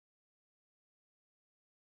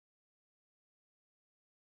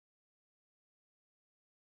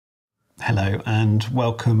Hello and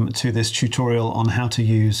welcome to this tutorial on how to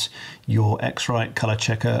use your X-Rite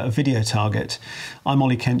ColorChecker video target. I'm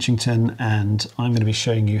Ollie Kenchington and I'm going to be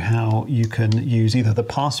showing you how you can use either the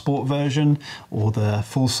Passport version or the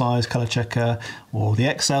full-size ColorChecker or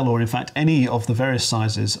the XL, or in fact any of the various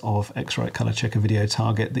sizes of X-Rite ColorChecker video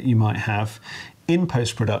target that you might have in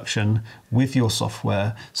post-production with your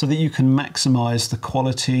software, so that you can maximize the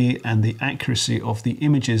quality and the accuracy of the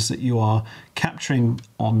images that you are capturing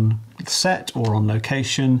on set or on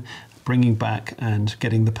location, bringing back and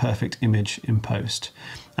getting the perfect image in post.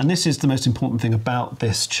 And this is the most important thing about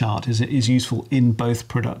this chart, is it is useful in both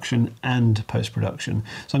production and post-production.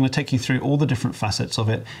 So I'm going to take you through all the different facets of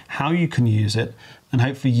it, how you can use it, and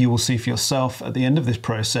hopefully you will see for yourself at the end of this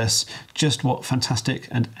process just what fantastic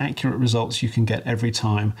and accurate results you can get every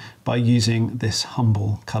time by using this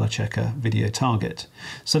humble ColorChecker video target.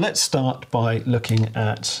 So let's start by looking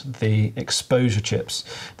at the exposure chips.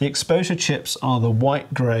 The exposure chips are the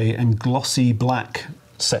white, grey and glossy black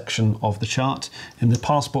section of the chart. In the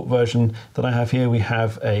Passport version that I have here, we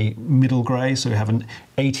have a middle grey, so we have an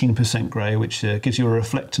 18% grey, which gives you a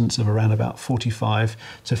reflectance of around about 45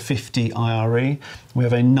 to 50 IRE. We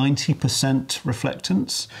have a 90%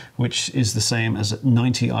 reflectance, which is the same as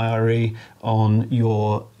 90 IRE on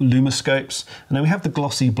your lumiscopes. And then we have the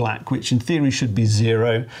glossy black, which in theory should be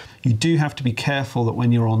 0. You do have to be careful that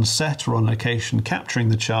when you're on set or on location capturing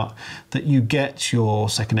the chart, that you get your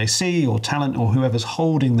second AC or talent or whoever's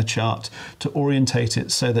holding the chart to orientate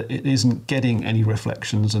it so that it isn't getting any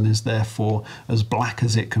reflections and is therefore as black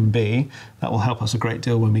as it can be. That will help us a great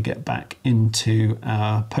deal when we get back into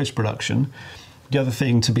our post-production. The other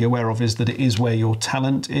thing to be aware of is that it is where your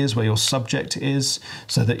talent is, where your subject is,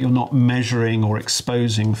 so that you're not measuring or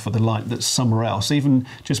exposing for the light that's somewhere else. Even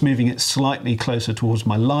just moving it slightly closer towards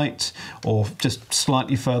my light or just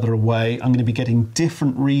slightly further away, I'm going to be getting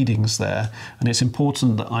different readings there. And it's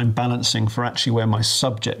important that I'm balancing for actually where my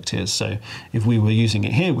subject is. So if we were using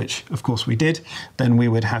it here, which of course we did, then we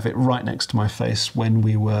would have it right next to my face when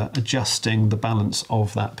we were adjusting the balance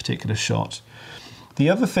of that particular shot. The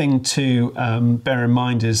other thing to bear in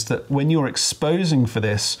mind is that when you're exposing for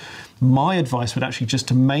this, my advice would actually just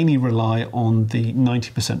to mainly rely on the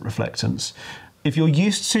 90% reflectance. If you're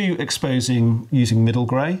used to exposing using middle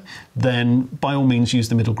grey, then by all means use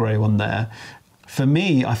the middle grey one there. For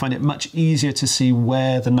me, I find it much easier to see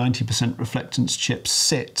where the 90% reflectance chip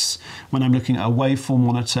sits when I'm looking at a waveform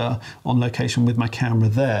monitor on location with my camera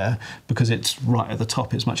there, because it's right at the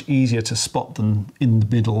top. It's much easier to spot them in the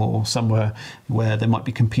middle or somewhere where there might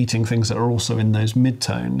be competing things that are also in those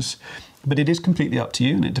midtones. But it is completely up to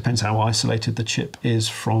you, and it depends how isolated the chip is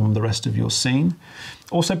from the rest of your scene.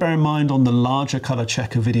 Also bear in mind, on the larger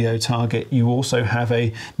ColorChecker video target, you also have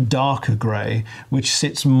a darker grey, which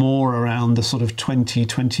sits more around the sort of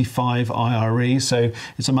 20-25 IRE, so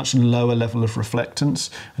it's a much lower level of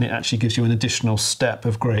reflectance, and it actually gives you an additional step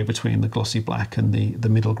of grey between the glossy black and the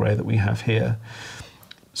middle grey that we have here.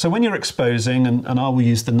 So when you're exposing, and I will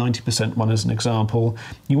use the 90% one as an example,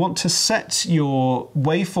 you want to set your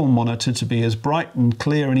waveform monitor to be as bright and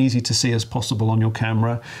clear and easy to see as possible on your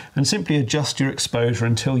camera, and simply adjust your exposure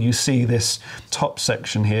until you see this top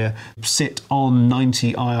section here sit on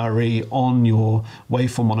 90 IRE on your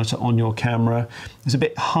waveform monitor on your camera. It's a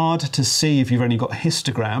bit hard to see if you've only got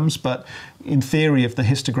histograms, but in theory, if the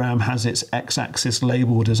histogram has its x-axis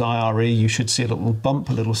labeled as IRE, you should see a little bump,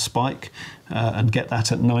 a little spike, and get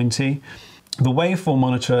that at 90. The waveform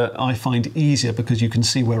monitor I find easier because you can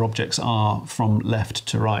see where objects are from left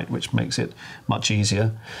to right, which makes it much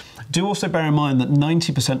easier. Do also bear in mind that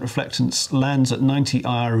 90% reflectance lands at 90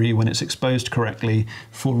 IRE when it's exposed correctly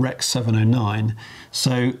for Rec. 709.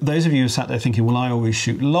 So those of you who sat there thinking, well, I always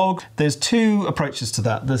shoot log, there's two approaches to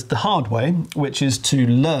that. There's the hard way, which is to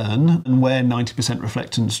learn where 90%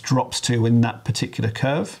 reflectance drops to in that particular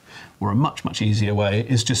curve, or a much, much easier way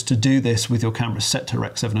is just to do this with your camera set to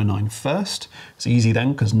Rec. 709 first. It's easy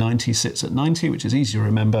then because 90 sits at 90, which is easy to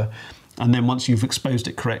remember. And then once you've exposed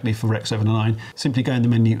it correctly for Rec. 709, simply go in the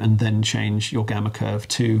menu and then change your gamma curve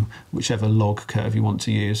to whichever log curve you want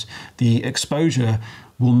to use. The exposure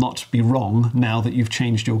will not be wrong now that you've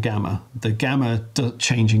changed your gamma. The gamma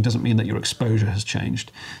changing doesn't mean that your exposure has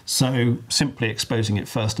changed. So simply exposing it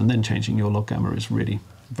first and then changing your log gamma is really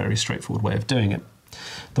a very straightforward way of doing it.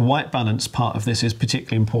 The white balance part of this is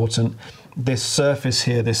particularly important. This surface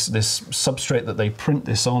here, this substrate that they print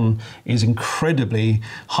this on, is incredibly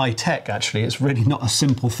high tech actually. It's really not a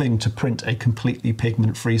simple thing to print a completely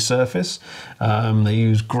pigment-free surface. They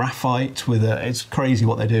use graphite with it's crazy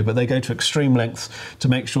what they do, but they go to extreme lengths to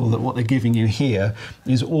make sure that what they're giving you here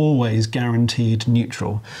is always guaranteed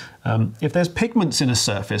neutral. If there's pigments in a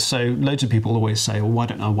surface, so loads of people always say, well, why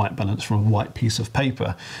don't I white balance from a white piece of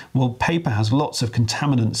paper? Well, paper has lots of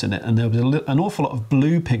contaminants in it, and there's an awful lot of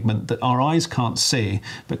blue pigment that our eyes can't see,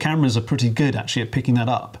 but cameras are pretty good actually at picking that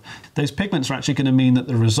up. Those pigments are actually going to mean that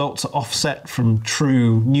the results are offset from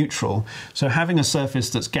true neutral. So having a surface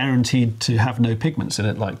that's guaranteed to have no pigments in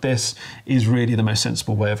it like this is really the most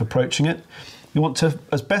sensible way of approaching it. You want to,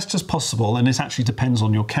 as best as possible, and this actually depends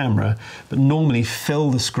on your camera, but normally fill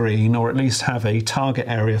the screen or at least have a target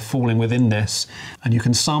area falling within this, and you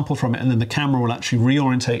can sample from it, and then the camera will actually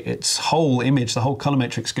reorientate its whole image. The whole color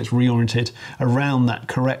matrix gets reoriented around that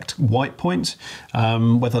correct white point,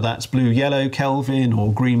 whether that's blue, yellow, Kelvin,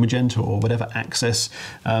 or green, magenta, or whatever axis.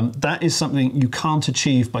 That is something you can't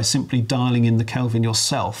achieve by simply dialing in the Kelvin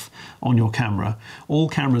yourself on your camera. All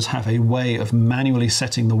cameras have a way of manually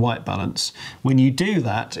setting the white balance. When you do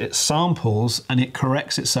that, it samples and it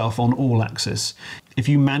corrects itself on all axes. If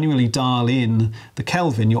you manually dial in the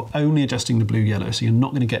Kelvin, you're only adjusting the blue-yellow, so you're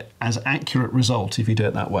not going to get as accurate result if you do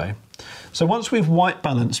it that way. So once we've white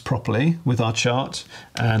balanced properly with our chart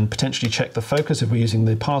and potentially checked the focus if we're using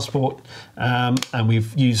the passport, and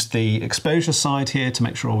we've used the exposure side here to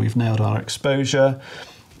make sure we've nailed our exposure,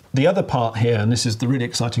 the other part here, and this is the really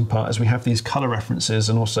exciting part, is we have these color references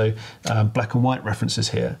and also black and white references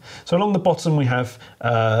here. So along the bottom we have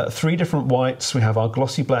 3 different whites, we have our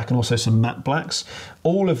glossy black and also some matte blacks.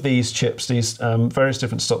 All of these chips, these various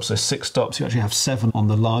different stops, so 6 stops, you actually have 7 on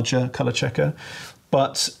the larger ColorChecker.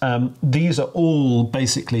 But these are all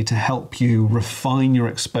basically to help you refine your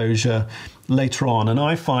exposure later on, and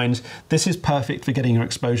I find this is perfect for getting your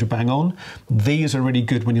exposure bang on. These are really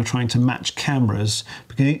good when you're trying to match cameras,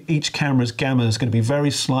 because each camera's gamma is going to be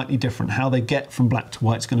very slightly different. How they get from black to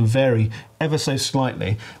white is going to vary ever so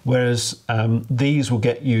slightly, whereas these will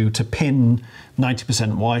get you to pin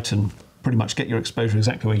 90% white and pretty much get your exposure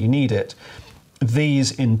exactly where you need it.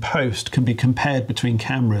 These in post can be compared between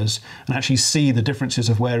cameras and actually see the differences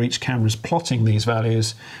of where each camera is plotting these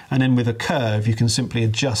values, and then with a curve you can simply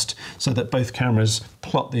adjust so that both cameras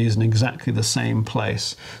plot these in exactly the same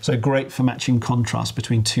place. So great for matching contrast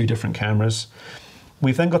between 2 different cameras.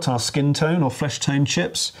 We've then got our skin tone or flesh tone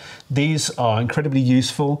chips. These are incredibly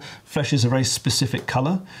useful. Flesh is a very specific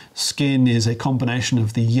color. Skin is a combination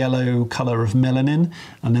of the yellow color of melanin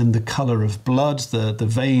and then the color of blood, the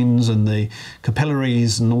veins and the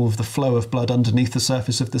capillaries and all of the flow of blood underneath the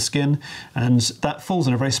surface of the skin. And that falls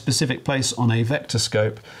in a very specific place on a vector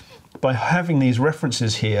scope. By having these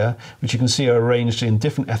references here, which you can see are arranged in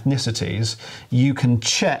different ethnicities, you can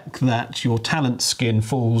check that your talent skin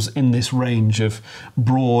falls in this range of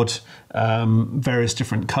broad, various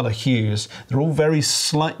different color hues. They're all very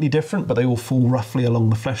slightly different, but they all fall roughly along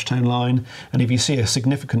the flesh tone line. And if you see a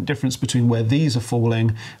significant difference between where these are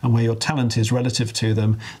falling and where your talent is relative to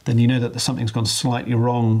them, then you know that something's gone slightly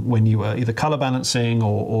wrong when you were either color balancing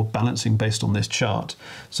or balancing based on this chart.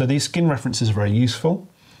 So these skin references are very useful.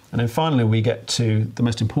 And then finally we get to the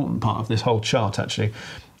most important part of this whole chart actually.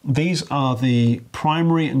 These are the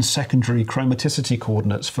primary and secondary chromaticity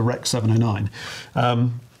coordinates for Rec. 709.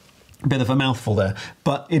 Bit of a mouthful there,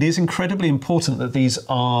 but it is incredibly important that these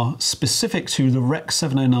are specific to the Rec.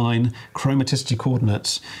 709 chromaticity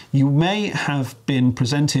coordinates. You may have been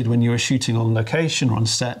presented when you were shooting on location or on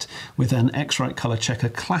set with an X-Rite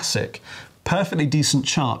ColorChecker Classic. Perfectly decent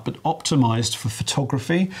chart, but optimized for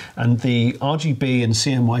photography, and the RGB and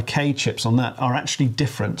CMYK chips on that are actually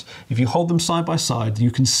different. If you hold them side by side, you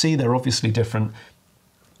can see they're obviously different.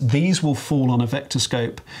 These will fall on a vector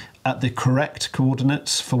scope at the correct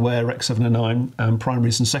coordinates for where Rec. 709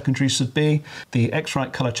 primaries and secondaries should be. The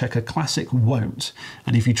X-Rite ColorChecker Classic won't.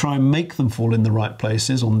 And if you try and make them fall in the right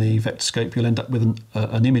places on the vector scope, you'll end up with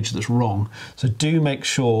an image that's wrong. So do make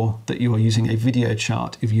sure that you are using a video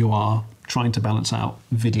chart if you are trying to balance out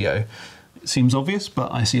video. It seems obvious,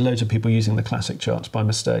 but I see loads of people using the classic charts by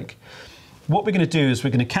mistake. What we're going to do is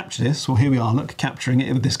we're going to capture this. Well, here we are, look, capturing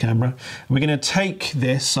it with this camera. We're going to take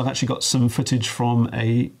this. I've actually got some footage from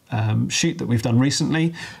a shoot that we've done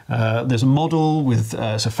recently. There's a model with,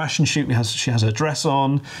 it's a fashion shoot. She has her dress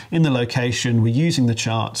on in the location. We're using the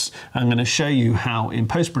charts. I'm going to show you how in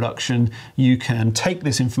post-production you can take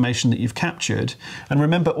this information that you've captured. And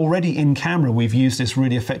remember, already in camera, we've used this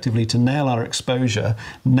really effectively to nail our exposure,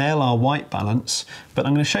 nail our white balance. But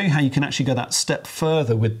I'm going to show you how you can actually go that step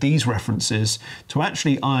further with these references to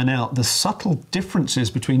actually iron out the subtle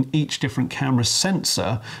differences between each different camera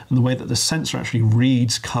sensor and the way that the sensor actually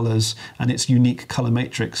reads colors and its unique color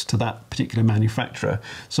matrix to that particular manufacturer.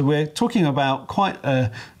 So we're talking about quite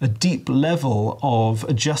a deep level of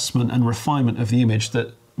adjustment and refinement of the image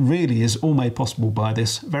that really is all made possible by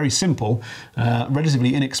this very simple,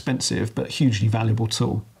 relatively inexpensive, but hugely valuable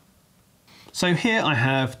tool. So here I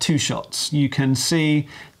have two shots. You can see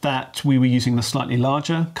that we were using the slightly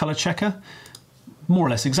larger ColorChecker, more or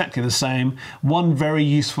less exactly the same. One very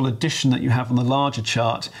useful addition that you have on the larger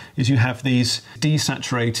chart is you have these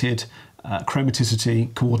desaturated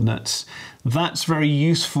chromaticity coordinates. That's very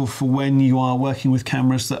useful for when you are working with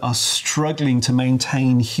cameras that are struggling to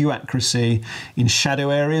maintain hue accuracy in shadow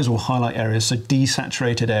areas or highlight areas, so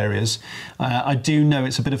desaturated areas. I do know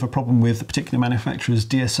it's a bit of a problem with particular manufacturers'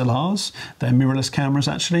 DSLRs, they're mirrorless cameras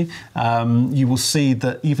actually. You will see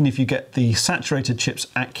that even if you get the saturated chips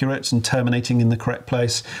accurate and terminating in the correct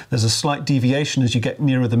place, there's a slight deviation as you get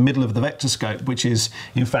nearer the middle of the vector scope, which is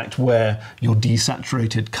in fact where your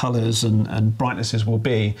desaturated colours and brightnesses will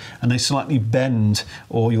be, and they slightly bend,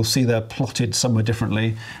 or you'll see they're plotted somewhere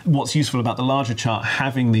differently. What's useful about the larger chart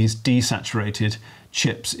having these desaturated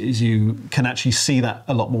chips is you can actually see that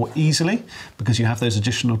a lot more easily because you have those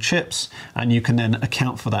additional chips, and you can then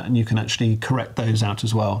account for that and you can actually correct those out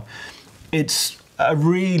as well. It's a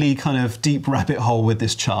really kind of deep rabbit hole with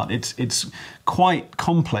this chart. It's quite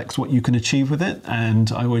complex what you can achieve with it,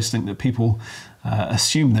 and I always think that people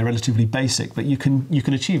assume they're relatively basic, but you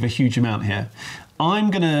can achieve a huge amount here.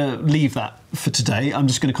 I'm going to leave that for today. I'm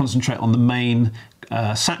just going to concentrate on the main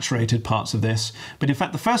saturated parts of this. But in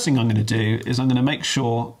fact, the first thing I'm going to do is I'm going to make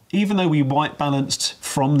sure, even though we white balanced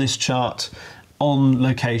from this chart on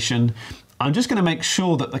location, I'm just going to make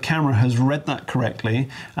sure that the camera has read that correctly.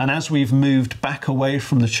 And as we've moved back away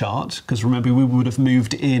from the chart, because remember we would have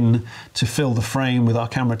moved in to fill the frame with our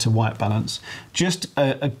camera to white balance, just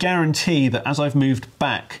a guarantee that as I've moved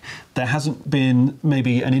back, there hasn't been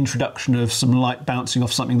maybe an introduction of some light bouncing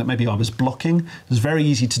off something that maybe I was blocking. It's very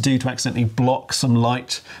easy to do to accidentally block some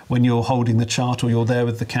light when you're holding the chart or you're there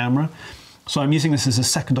with the camera. So I'm using this as a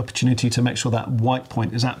second opportunity to make sure that white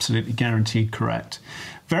point is absolutely guaranteed correct.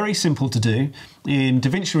 Very simple to do. In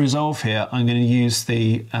DaVinci Resolve here, I'm going to use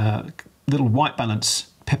the little white balance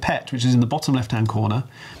pipette, which is in the bottom left-hand corner,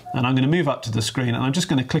 and I'm going to move up to the screen and I'm just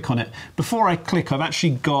going to click on it. Before I click, I've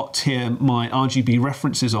actually got here my RGB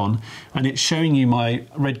references on, and it's showing you my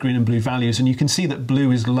red, green and blue values, and you can see that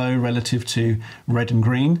blue is low relative to red and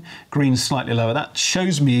green. Green's slightly lower. That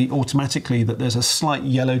shows me automatically that there's a slight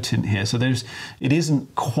yellow tint here, so it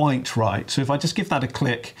isn't quite right. So if I just give that a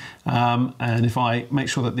click, and if I make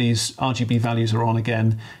sure that these RGB values are on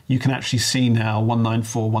again, you can actually see now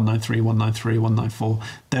 194, 193, 193, 194.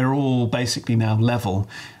 They're all basically now level.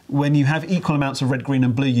 When you have equal amounts of red, green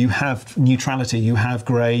and blue, you have neutrality. You have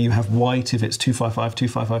grey, you have white if it's 255,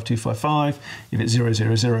 255, 255. If it's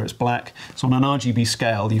 000, it's black. So on an RGB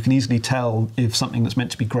scale, you can easily tell if something that's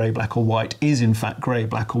meant to be grey, black or white is in fact grey,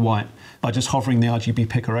 black or white by just hovering the RGB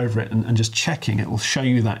picker over it and just checking. It will show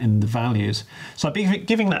you that in the values. So by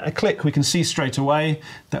giving that a click, we can see straight away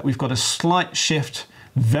that we've got a slight shift,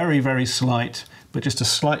 very, very slight, but just a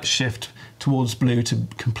slight shift towards blue to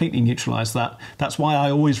completely neutralize that. That's why I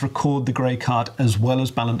always record the grey card as well as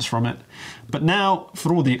balance from it. But now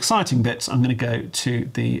for all the exciting bits, I'm going to go to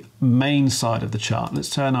the main side of the chart. Let's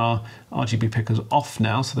turn our RGB pickers off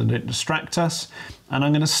now so they don't distract us. And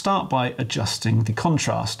I'm going to start by adjusting the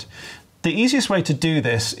contrast. The easiest way to do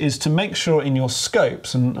this is to make sure in your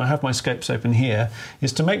scopes, and I have my scopes open here,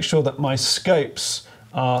 is to make sure that my scopes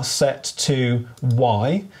are set to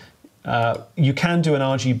Y. You can do an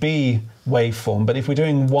RGB waveform, but if we're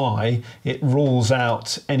doing Y, it rules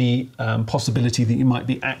out any possibility that you might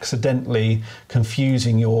be accidentally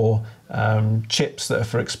confusing your chips that are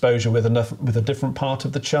for exposure with a different part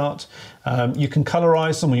of the chart. You can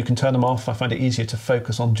colorize them or you can turn them off. I find it easier to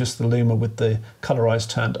focus on just the luma with the colorize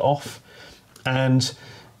turned off. And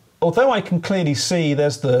although I can clearly see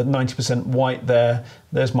there's the 90% white there,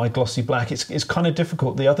 there's my glossy black, it's kind of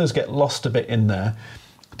difficult. The others get lost a bit in there.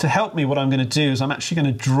 To help me, what I'm going to do is I'm actually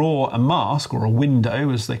going to draw a mask, or a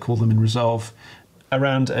window as they call them in Resolve,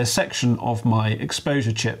 around a section of my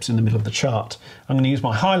exposure chips in the middle of the chart. I'm going to use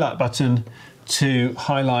my highlight button to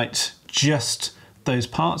highlight just those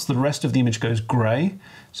parts. The rest of the image goes grey.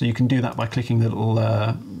 So you can do that by clicking the little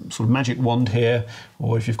sort of magic wand here,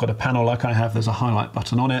 or if you've got a panel like I have, there's a highlight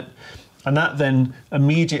button on it. And that then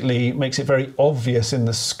immediately makes it very obvious in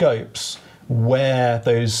the scopes where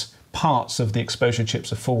those parts of the exposure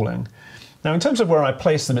chips are falling. Now in terms of where I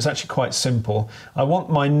place them, it's actually quite simple. I want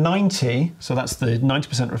my 90, so that's the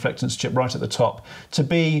 90% reflectance chip right at the top, to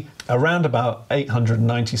be around about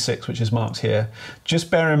 896, which is marked here. Just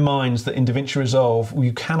bear in mind that in DaVinci Resolve,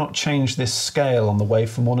 you cannot change this scale on the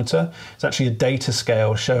waveform monitor. It's actually a data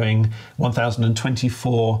scale showing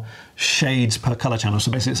 1024 shades per color channel.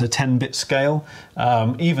 So basically it's a 10-bit scale.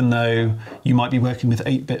 Even though you might be working with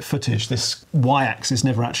 8-bit footage, this y-axis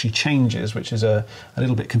never actually changes, which is a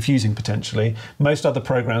little bit confusing potentially. Most other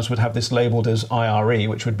programs would have this labeled as IRE,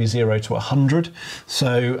 which would be 0 to 100.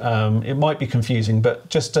 So it might be confusing, but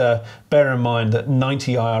just bear in mind that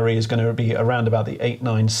 90 IRE is going to be around about the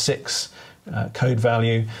 896 code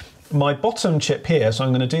value. My bottom chip here, so I'm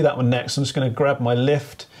going to do that one next. I'm just going to grab my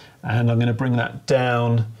lift and I'm going to bring that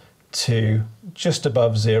down to just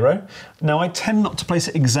above 0. Now I tend not to place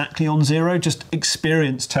it exactly on 0, just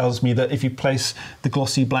experience tells me that if you place the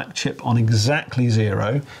glossy black chip on exactly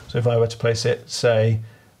 0, so if I were to place it, say,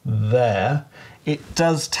 there, it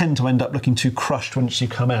does tend to end up looking too crushed once you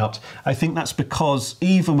come out. I think that's because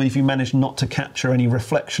even if you manage not to capture any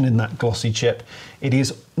reflection in that glossy chip, it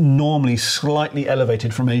is normally slightly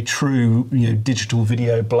elevated from a true digital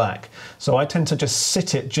video black. So I tend to just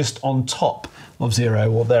sit it just on top of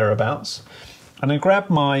 0 or thereabouts. And I grab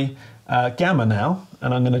my gamma now,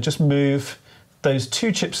 and I'm going to just move those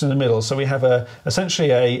two chips in the middle. So we have essentially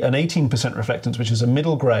an 18% reflectance, which is a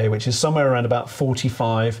middle grey, which is somewhere around about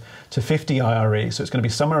 45 to 50 IRE. So it's going to be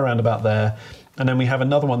somewhere around about there. And then we have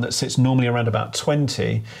another one that sits normally around about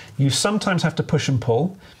 20. You sometimes have to push and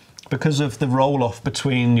pull. Because of the roll-off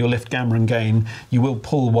between your lift, gamma and gain, you will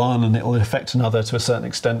pull one and it will affect another to a certain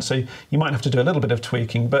extent. So you might have to do a little bit of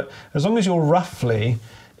tweaking, but as long as you're roughly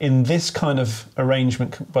in this kind of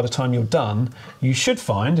arrangement by the time you're done, you should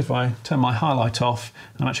find, if I turn my highlight off,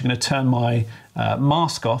 I'm actually going to turn my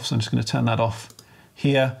mask off, so I'm just going to turn that off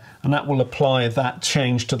here, and that will apply that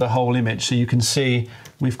change to the whole image. So you can see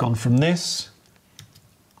we've gone from this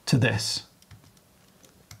to this.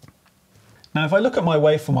 Now, if I look at my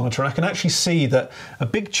waveform monitor, I can actually see that a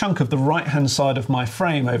big chunk of the right-hand side of my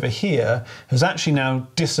frame over here has actually now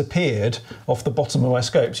disappeared off the bottom of my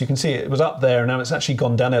scope. So you can see it was up there and now it's actually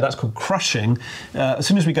gone down there. That's called crushing. As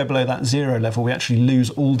soon as we go below that 0 level, we actually lose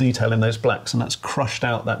all detail in those blacks, and that's crushed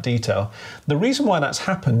out that detail. The reason why that's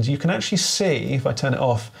happened, you can actually see, if I turn it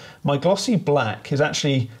off, my glossy black is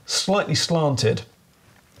actually slightly slanted.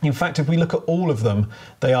 In fact, if we look at all of them,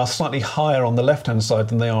 they are slightly higher on the left-hand side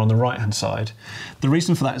than they are on the right-hand side. The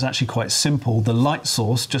reason for that is actually quite simple. The light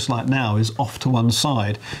source, just like now, is off to one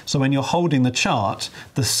side. So when you're holding the chart,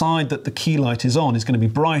 the side that the key light is on is going to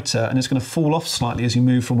be brighter and it's going to fall off slightly as you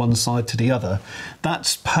move from one side to the other.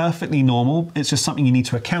 That's perfectly normal. It's just something you need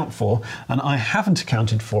to account for, and I haven't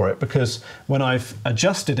accounted for it because when I've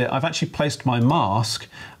adjusted it, I've actually placed my mask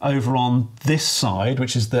over on this side,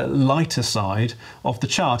 which is the lighter side of the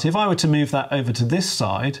chart. If I were to move that over to this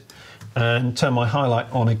side and turn my highlight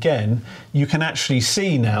on again, you can actually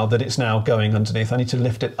see now that it's now going underneath. I need to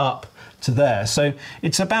lift it up to there. So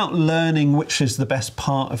it's about learning which is the best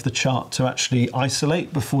part of the chart to actually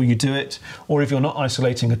isolate before you do it. Or if you're not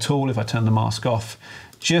isolating at all, if I turn the mask off,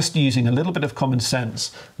 just using a little bit of common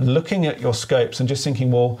sense, looking at your scopes and just thinking,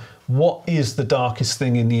 well, what is the darkest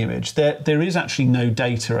thing in the image? There is actually no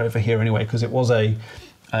data over here anyway, because it wasn't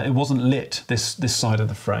lit, this side of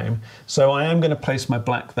the frame. So I am going to place my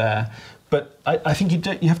black there. But I think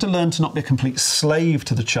you have to learn to not be a complete slave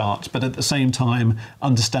to the chart, but at the same time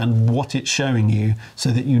understand what it's showing you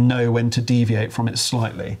so that you know when to deviate from it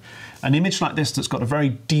slightly. An image like this that's got a very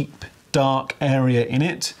deep, dark area in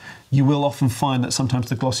it, you will often find that sometimes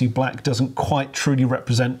the glossy black doesn't quite truly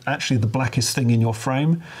represent actually the blackest thing in your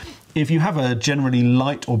frame. If you have a generally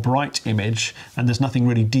light or bright image and there's nothing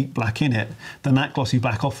really deep black in it, then that glossy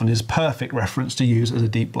black often is perfect reference to use as a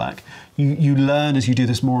deep black. You learn as you do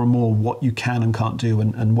this more and more what you can and can't do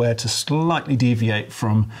and where to slightly deviate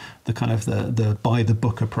from the kind of the by the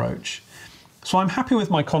book approach. So I'm happy with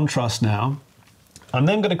my contrast now. I'm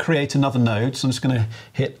then going to create another node, so I'm just going to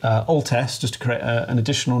hit Alt-S just to create an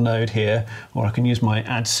additional node here, or I can use my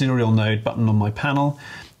Add Serial Node button on my panel.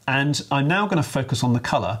 And I'm now going to focus on the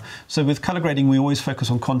color. So with color grading, we always focus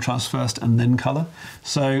on contrast first and then color.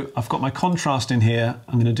 So I've got my contrast in here.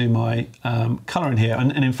 I'm going to do my color in here.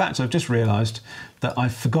 And in fact, I've just realized that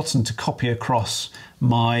I've forgotten to copy across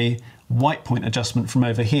my white point adjustment from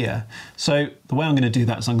over here. So the way I'm going to do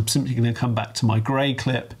that is I'm simply going to come back to my gray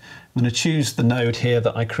clip. I'm going to choose the node here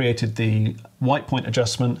that I created the white point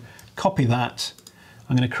adjustment, copy that.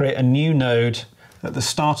 I'm going to create a new node at the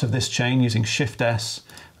start of this chain using Shift-S.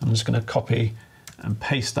 I'm just going to copy and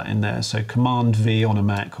paste that in there. So Command V on a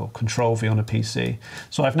Mac or Control V on a PC.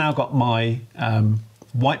 So I've now got my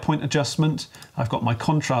white point adjustment, I've got my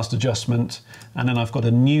contrast adjustment, and then I've got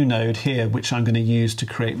a new node here which I'm going to use to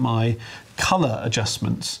create my color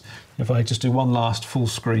adjustments. If I just do one last full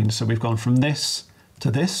screen, so we've gone from this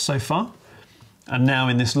to this so far, and now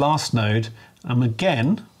in this last node I'm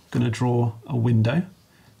again going to draw a window,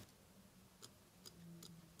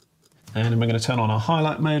 and then we're going to turn on our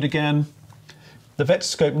highlight mode again. The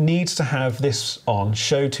Vectorscope needs to have this on,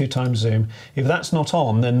 show 2x zoom. If that's not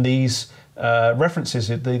on, then these references,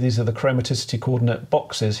 these are the chromaticity coordinate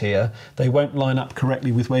boxes here, they won't line up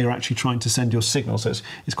correctly with where you're actually trying to send your signal. So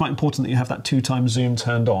it's quite important that you have that 2x zoom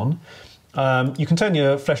turned on. You can turn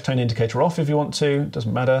your flesh tone indicator off if you want to, it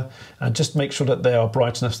doesn't matter, and just make sure that they are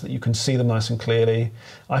bright enough so that you can see them nice and clearly.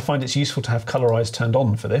 I find it's useful to have colorize turned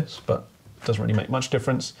on for this, but it doesn't really make much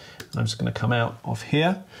difference. I'm just going to come out of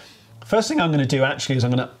here. First thing I'm going to do actually is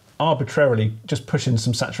I'm going to arbitrarily just push in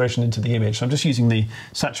some saturation into the image. So I'm just using the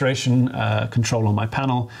saturation control on my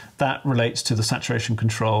panel. That relates to the saturation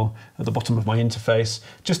control at the bottom of my interface,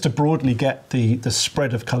 just to broadly get the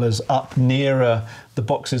spread of colours up nearer the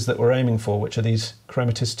boxes that we're aiming for, which are these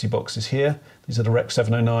chromaticity boxes here. These are the Rec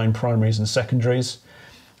 709 primaries and secondaries.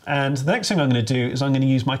 And the next thing I'm going to do is I'm going to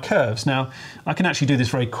use my curves. Now, I can actually do this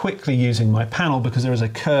very quickly using my panel because there is a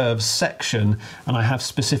curves section and I have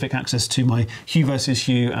specific access to my hue versus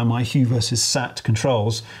hue and my hue versus sat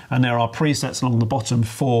controls. And there are presets along the bottom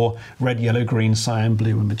for red, yellow, green, cyan,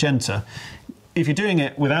 blue, and magenta. If you're doing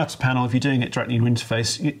it without a panel, if you're doing it directly in your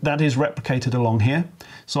interface, that is replicated along here.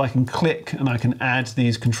 So I can click and I can add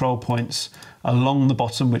these control points along the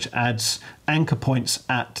bottom, which adds anchor points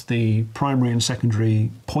at the primary and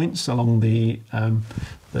secondary points along the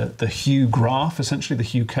hue graph, essentially the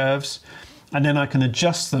hue curves. And then I can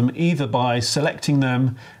adjust them either by selecting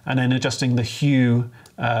them and then adjusting the hue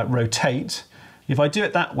rotate. If I do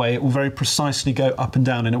it that way, it will very precisely go up and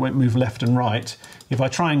down and it won't move left and right. If I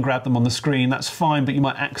try and grab them on the screen, that's fine, but you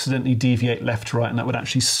might accidentally deviate left to right and that would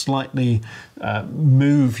actually slightly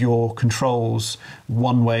move your controls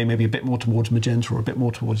one way, maybe a bit more towards magenta or a bit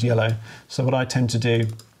more towards yellow. So what I tend to do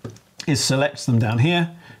is select them down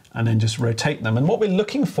here and then just rotate them. And what we're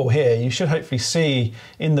looking for here, you should hopefully see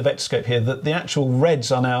in the Vectorscope here that the actual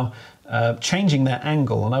reds are now changing their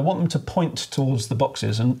angle, and I want them to point towards the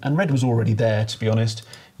boxes, and red was already there, to be honest.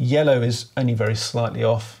 Yellow is only very slightly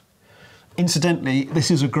off. Incidentally, this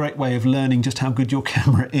is a great way of learning just how good your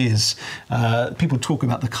camera is. People talk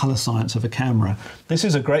about the color science of a camera. This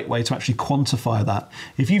is a great way to actually quantify that.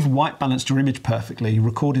 If you've white balanced your image perfectly,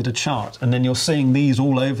 recorded a chart, and then you're seeing these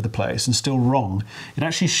all over the place and still wrong, it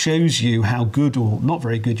actually shows you how good or not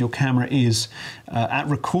very good your camera is at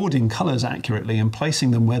recording colors accurately and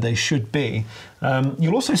placing them where they should be.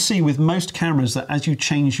 You'll also see with most cameras that as you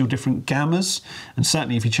change your different gammas, and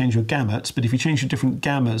certainly if you change your gamuts, but if you change your different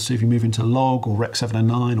gammas, so if you move into log or Rec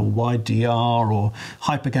 709 or wide DR or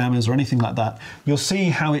hyper gammas or anything like that, you'll see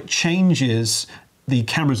how it changes the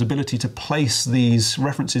camera's ability to place these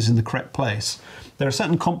references in the correct place. There are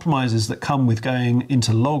certain compromises that come with going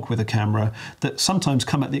into log with a camera that sometimes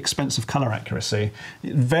come at the expense of color accuracy.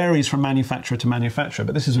 It varies from manufacturer to manufacturer,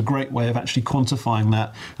 but this is a great way of actually quantifying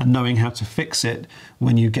that and knowing how to fix it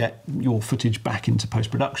when you get your footage back into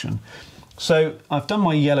post-production. So I've done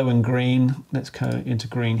my yellow and green. Let's go into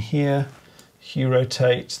green here. Hue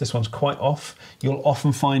rotate, this one's quite off. You'll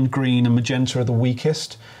often find green and magenta are the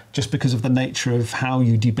weakest, just because of the nature of how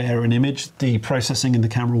you debayer an image. The processing in the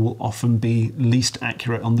camera will often be least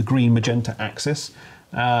accurate on the green magenta axis.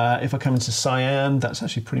 If I come into cyan, that's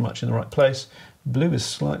actually pretty much in the right place. Blue is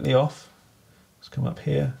slightly off. Let's come up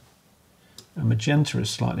here. And magenta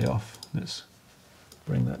is slightly off. Let's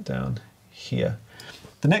bring that down here.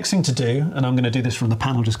 The next thing to do, and I'm going to do this from the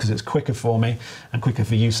panel just because it's quicker for me and quicker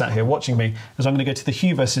for you sat here watching me, is I'm going to go to the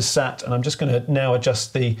hue versus sat, and I'm just going to now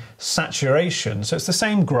adjust the saturation. So it's the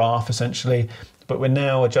same graph essentially, but we're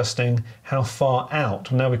now adjusting how far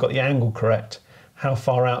out. Now we've got the angle correct, how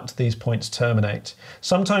far out these points terminate.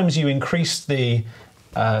 Sometimes you increase the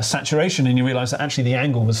saturation and you realise that actually the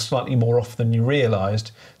angle was slightly more off than you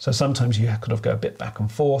realised. So sometimes you kind of go a bit back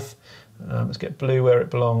and forth. Let's get blue where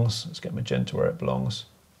it belongs. Let's get magenta where it belongs.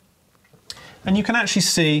 And you can actually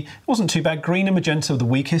see it wasn't too bad. Green and magenta are the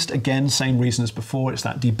weakest. Again, same reason as before. It's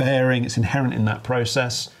that debayering. It's inherent in that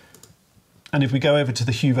process. And if we go over to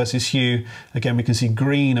the hue versus hue, again, we can see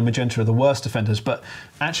green and magenta are the worst offenders, but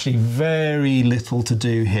actually very little to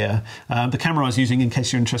do here. The camera I was using, in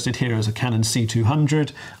case you're interested here, is a Canon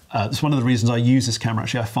C200. It's one of the reasons I use this camera.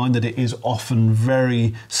 Actually, I find that it is often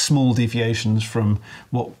very small deviations from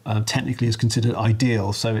what technically is considered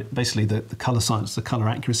ideal. So basically the color science, the color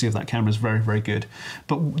accuracy of that camera is very, very good.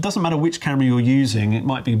 But it doesn't matter which camera you're using. It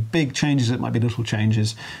might be big changes, it might be little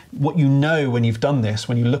changes. What you know when you've done this,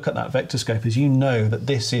 when you look at that vector scope, is you know that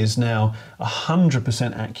this is now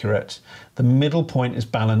 100% accurate. The middle point is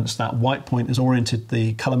balanced, that white point has oriented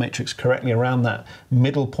the color matrix correctly around that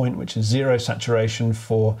middle point, which is 0 saturation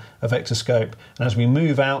for a vector scope. And as we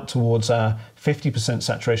move out towards our 50%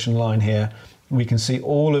 saturation line here, we can see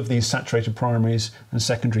all of these saturated primaries and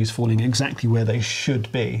secondaries falling exactly where they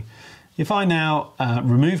should be. If I now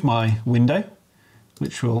remove my window,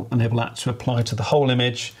 which will enable that to apply to the whole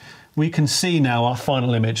image, we can see now our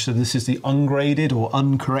final image. So this is the ungraded or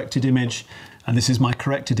uncorrected image, and this is my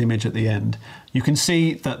corrected image at the end. You can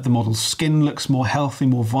see that the model's skin looks more healthy,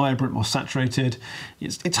 more vibrant, more saturated.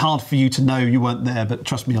 It's hard for you to know, you weren't there, but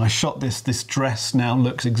trust me, I shot this. This dress now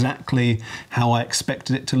looks exactly how I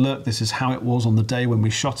expected it to look. This is how it was on the day when we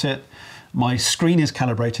shot it. My screen is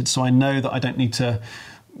calibrated, so I know that I don't need to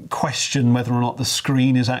question whether or not the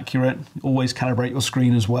screen is accurate. Always calibrate your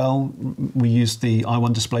screen as well. We use the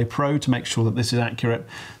i1 Display Pro to make sure that this is accurate.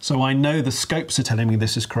 So I know the scopes are telling me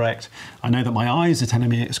this is correct. I know that my eyes are telling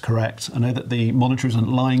me it's correct. I know that the monitor isn't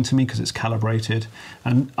lying to me because it's calibrated.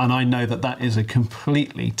 And I know that that is a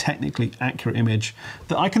completely technically accurate image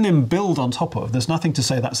that I can then build on top of. There's nothing to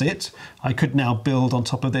say that's it. I could now build on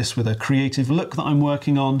top of this with a creative look that I'm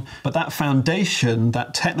working on. But that foundation,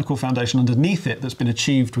 that technical foundation underneath it that's been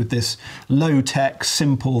achieved with this low-tech,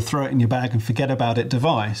 simple, throw it in your bag and forget about it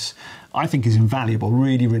device, I think is invaluable,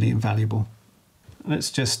 really, really invaluable.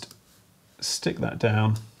 Let's just stick that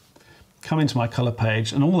down, come into my color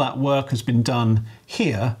page, and all that work has been done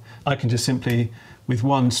here. I can just simply, with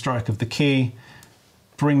one stroke of the key,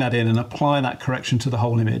 bring that in and apply that correction to the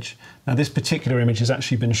whole image. Now this particular image has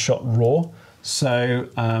actually been shot raw, so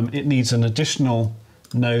it needs an additional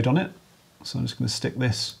node on it. So I'm just going to stick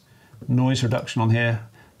this noise reduction on here.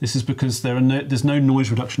 This is because there's no noise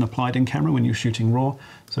reduction applied in camera when you're shooting raw,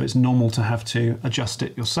 so it's normal to have to adjust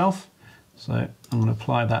it yourself. So I'm going to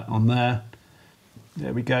apply that on there.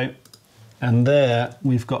 There we go. And there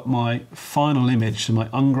we've got my final image, so my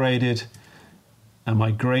ungraded and my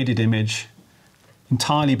graded image,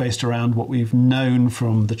 entirely based around what we've known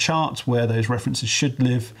from the chart, where those references should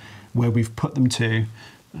live, where we've put them to.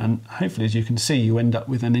 And hopefully, as you can see, you end up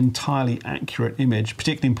with an entirely accurate image,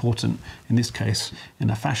 particularly important in this case in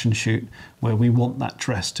a fashion shoot where we want that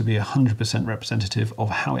dress to be 100% representative of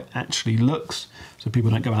how it actually looks, so people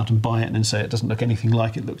don't go out and buy it and then say it doesn't look anything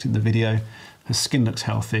like it looked in the video. Her skin looks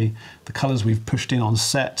healthy, the colours we've pushed in on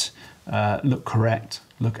set look correct,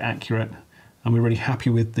 look accurate, and we're really happy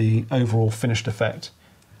with the overall finished effect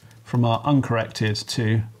from our uncorrected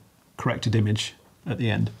to corrected image at the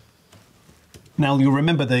end. Now you'll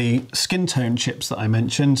remember the skin tone chips that I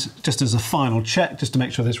mentioned. Just as a final check, just to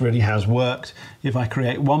make sure this really has worked, if I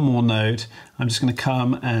create one more node, I'm just going to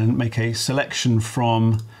come and make a selection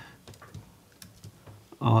from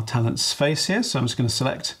our talent's face here. So I'm just going to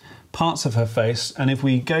select parts of her face, and if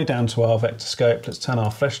we go down to our vector scope, let's turn our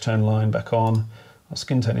flesh tone line back on, our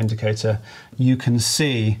skin tone indicator, you can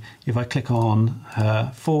see if I click on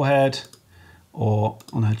her forehead or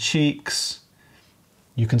on her cheeks,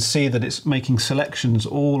 you can see that it's making selections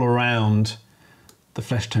all around the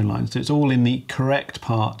flesh tone line. So it's all in the correct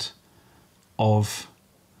part of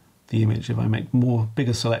the image. If I make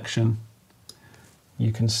bigger selection,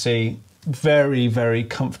 you can see very, very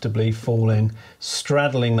comfortably falling,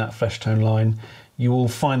 straddling that flesh tone line. You will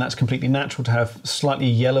find that's completely natural to have slightly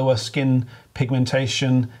yellower skin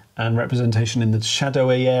pigmentation and representation in the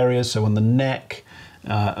shadowy areas, so on the neck,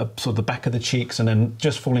 sort of the back of the cheeks, and then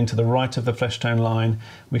just falling to the right of the flesh tone line.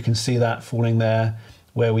 We can see that falling there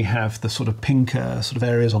where we have the sort of pinker sort of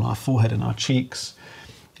areas on our forehead and our cheeks.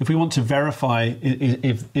 If we want to verify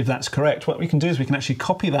if that's correct, what we can do is we can actually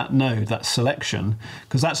copy that node, that selection,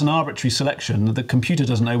 because that's an arbitrary selection. The computer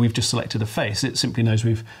doesn't know we've just selected a face. It simply knows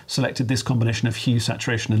we've selected this combination of hue,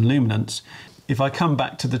 saturation, and luminance. If I come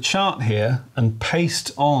back to the chart here and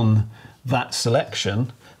paste on that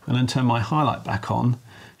selection, and then turn my highlight back on,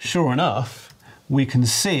 sure enough, we can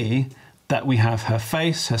see that we have her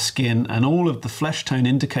face, her skin, and all of the flesh tone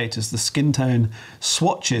indicators, the skin tone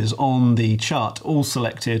swatches on the chart, all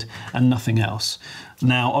selected and nothing else.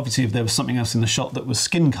 Now, obviously, if there was something else in the shot that was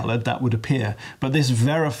skin colored, that would appear. But this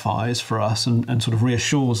verifies for us and sort of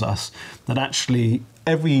reassures us that actually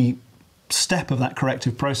every step of that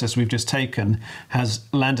corrective process we've just taken has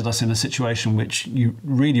landed us in a situation which you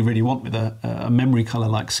really, really want with a memory color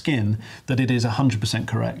like skin, that it is 100%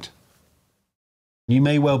 correct. You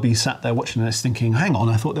may well be sat there watching this thinking, hang on,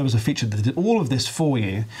 I thought there was a feature that did all of this for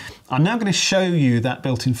you. I'm now going to show you that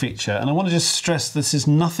built-in feature, and I want to just stress this is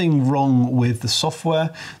nothing wrong with the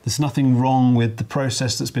software. There's nothing wrong with the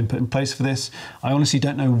process that's been put in place for this. I honestly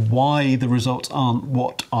don't know why the results aren't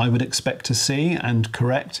what I would expect to see and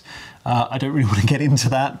correct. I don't really want to get into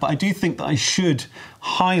that, but I do think that I should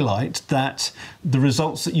highlight that the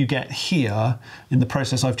results that you get here in the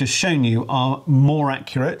process I've just shown you are more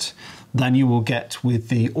accurate than you will get with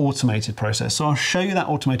the automated process. So I'll show you that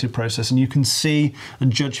automated process and you can see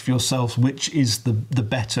and judge for yourselves which is the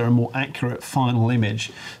better and more accurate final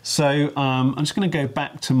image. So I'm just going to go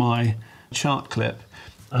back to my chart clip,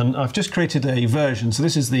 and I've just created a version. So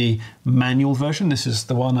this is the manual version. This is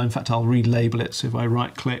the one, in fact, I'll relabel it. So if I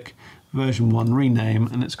right click, version 1, rename,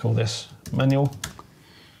 and let's call this manual.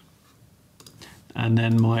 And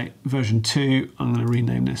then my version 2, I'm going to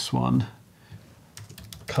rename this one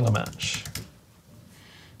color match.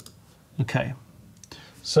 Okay,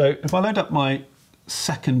 so if I load up my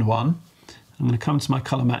second one, I'm going to come to my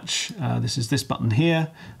color match. This is this button here.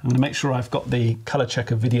 I'm going to make sure I've got the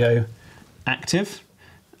ColorChecker video active.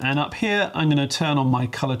 And up here, I'm going to turn on my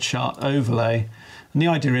color chart overlay. And the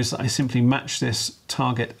idea is that I simply match this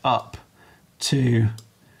target up to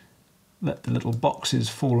let the little boxes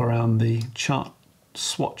fall around the chart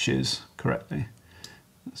swatches correctly.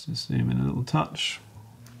 Let's just zoom in a little touch.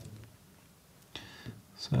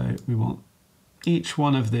 So we want each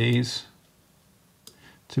one of these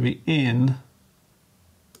to be in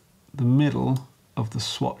the middle of the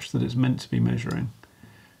swatch that it's meant to be measuring.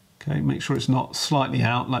 Okay, make sure it's not slightly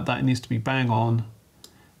out like that. It needs to be bang on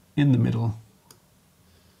in the middle,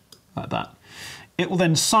 like that. It will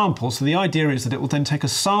then sample, so the idea is that it will then take a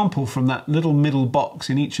sample from that little middle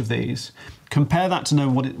box in each of these, compare that to know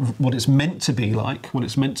what it's meant to be like, what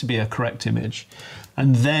it's meant to be a correct image,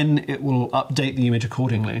 and then it will update the image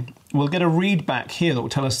accordingly. We'll get a read back here that will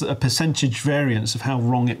tell us a percentage variance of how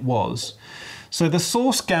wrong it was. So the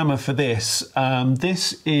source gamma for this,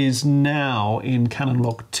 this is now in Canon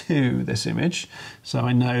log 2, this image. So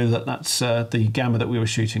I know that that's the gamma that we were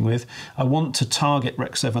shooting with. I want to target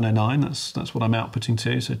Rec 709, that's what I'm outputting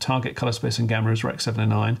to. So target color space and gamma is Rec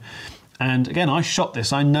 709. And again, I shot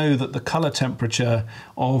this. I know that the color temperature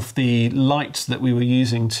of the light that we were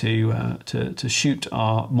using to shoot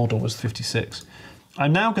our model was 56.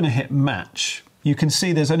 I'm now going to hit match. You can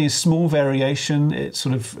see there's only a small variation. It's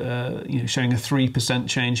sort of showing a 3%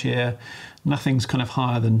 change here. Nothing's kind of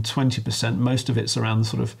higher than 20%. Most of it's around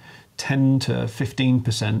sort of 10 to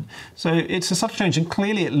 15%. So it's a subtle change, and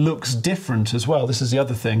clearly it looks different as well. This is the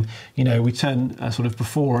other thing. You know, we turn sort of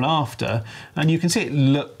before and after, and you can see it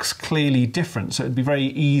looks clearly different. So it'd be very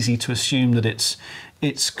easy to assume that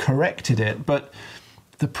it's corrected it. But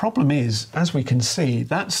the problem is, as we can see,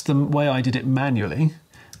 that's the way I did it manually.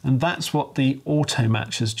 And that's what the auto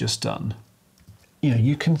match has just done. You know,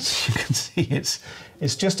 you can see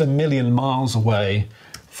it's just a million miles away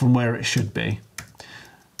from where it should be.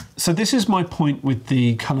 So this is my point with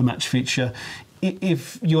the color match feature.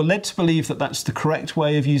 If you're led to believe that that's the correct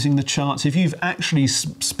way of using the charts, if you've actually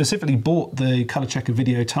specifically bought the ColorChecker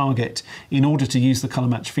video target in order to use the color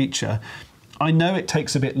match feature, I know it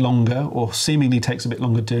takes a bit longer, or seemingly takes a bit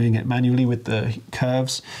longer doing it manually with the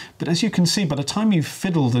curves, but as you can see, by the time you've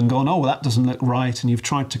fiddled and gone, oh, well, that doesn't look right, and you've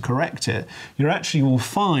tried to correct it, you actually will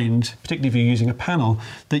find, particularly if you're using a panel,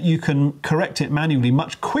 that you can correct it manually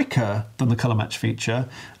much quicker than the color match feature,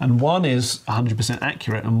 and one is 100%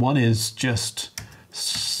 accurate, and one is just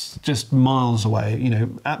miles away, you know,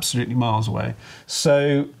 absolutely miles away.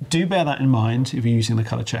 So do bear that in mind if you're using the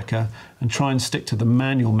ColorChecker, and try and stick to the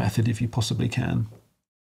manual method if you possibly can.